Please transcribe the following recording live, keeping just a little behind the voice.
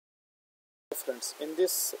friends, in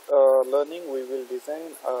this learning we will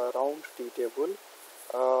design a round tea table.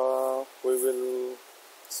 We will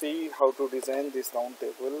see how to design this round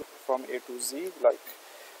table from A to Z, like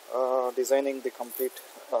designing the complete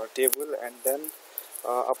table and then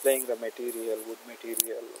applying the material, wood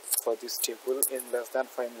material for this table in less than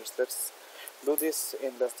 5 minutes. Let's do this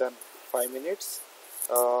in less than 5 minutes.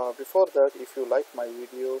 Before that, if you like my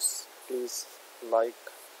videos, please like,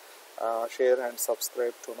 share and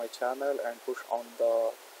subscribe to my channel and push on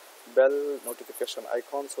the bell notification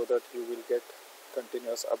icon so that you will get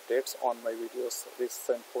continuous updates on my videos,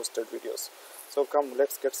 recent posted videos. So come,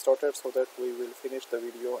 let's get started so that we will finish the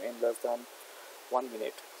video in less than 1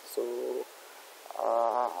 minute. So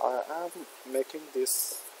I am making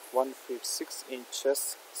this 1 feet 6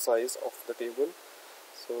 inches size of the table.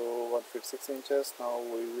 So 1 feet 6 inches. Now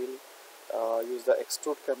we will use the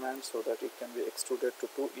extrude command so that it can be extruded to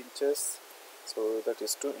 2 inches. So that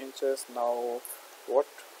is 2 inches. Now what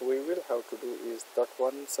we will have to do is that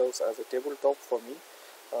one serves as a tabletop for me.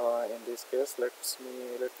 In this case, let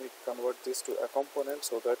me convert this to a component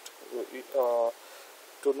so that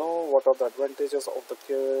to know what are the advantages of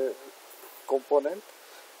the component,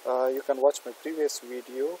 you can watch my previous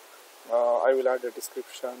video. I will add a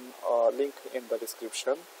description link in the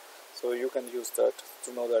description, so you can use that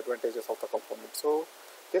to know the advantages of the component. So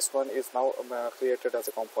this one is now created as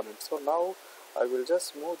a component. So now I will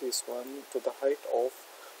just move this one to the height of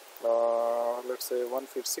let's say 1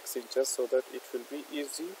 feet 6 inches so that it will be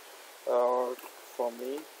easy for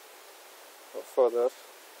me further.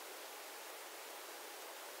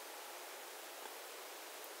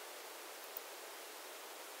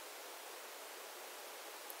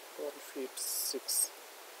 Feet 6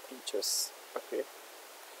 inches. Okay,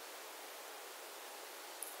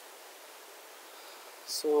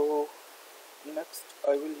 so next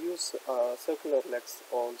I will use circular legs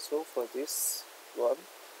also for this one.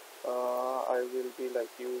 I will be like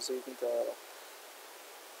using the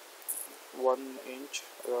 1 inch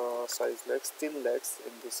size legs, thin legs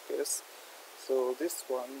in this case. So this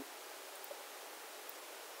one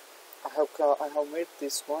I have made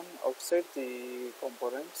this one outside the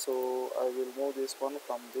component, so I will move this one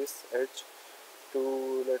from this edge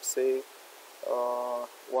to, let's say,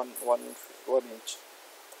 1 inch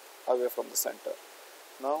away from the center.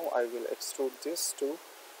 Now I will extrude this to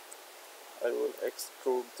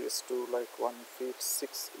like 1 feet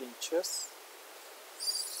 6 inches.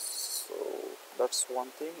 So that's one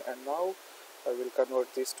thing, and now I will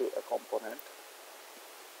convert this to a component.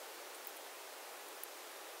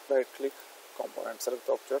 Right click, component, select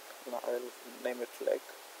the object. Now I will name it leg,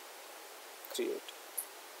 create.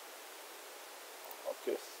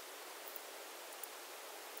 Okay,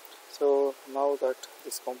 so now that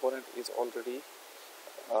this component is already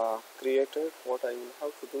created, what I will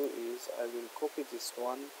have to do is I will copy this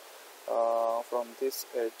one from this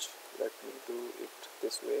edge. Let me do it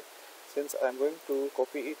this way. Since I am going to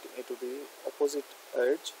copy it into the opposite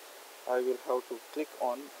edge, I will have to click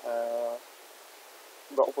on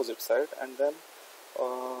the opposite side, and then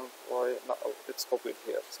now it's copied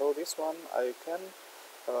here. So this one I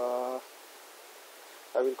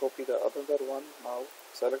will copy the other one. Now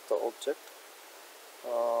select the object,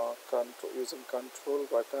 using control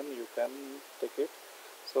button you can take it.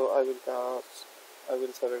 So I will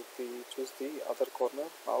choose the other corner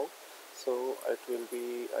now, so it will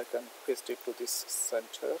be, I can paste it to this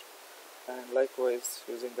center, and likewise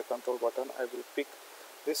using the control button I will pick,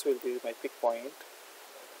 this will be my pick point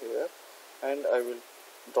here, and I will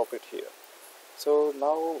drop it here. So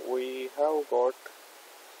now we have got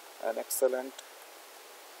an excellent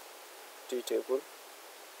tea table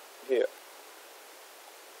here.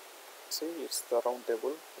 See, it's the round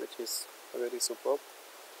table which is very superb.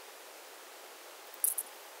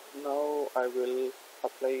 Now I will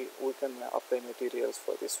apply, we can apply materials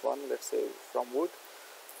for this one, let's say from wood.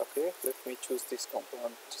 Okay, let me choose this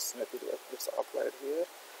component, this material, it's applied here.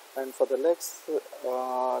 And for the legs,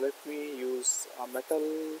 let me use metal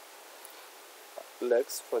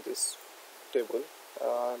legs for this table.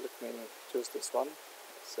 Let me choose this one,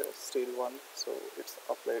 it's a steel one, so it's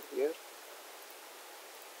applied here.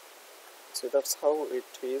 So that's how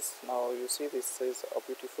it is. Now you see, this is a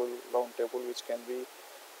beautiful round table which can be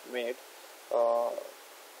made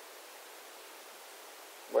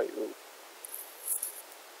by you.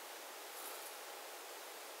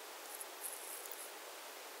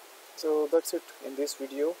 So that's it in this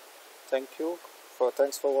video. Thanks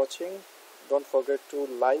for watching. Don't forget to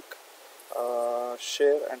like,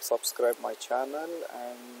 share and subscribe my channel,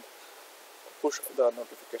 and push the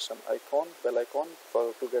notification icon, bell icon,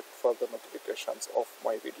 to get further notifications of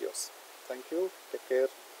my videos. Thank you. Take care.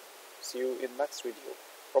 See you in next video.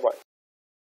 Bye bye.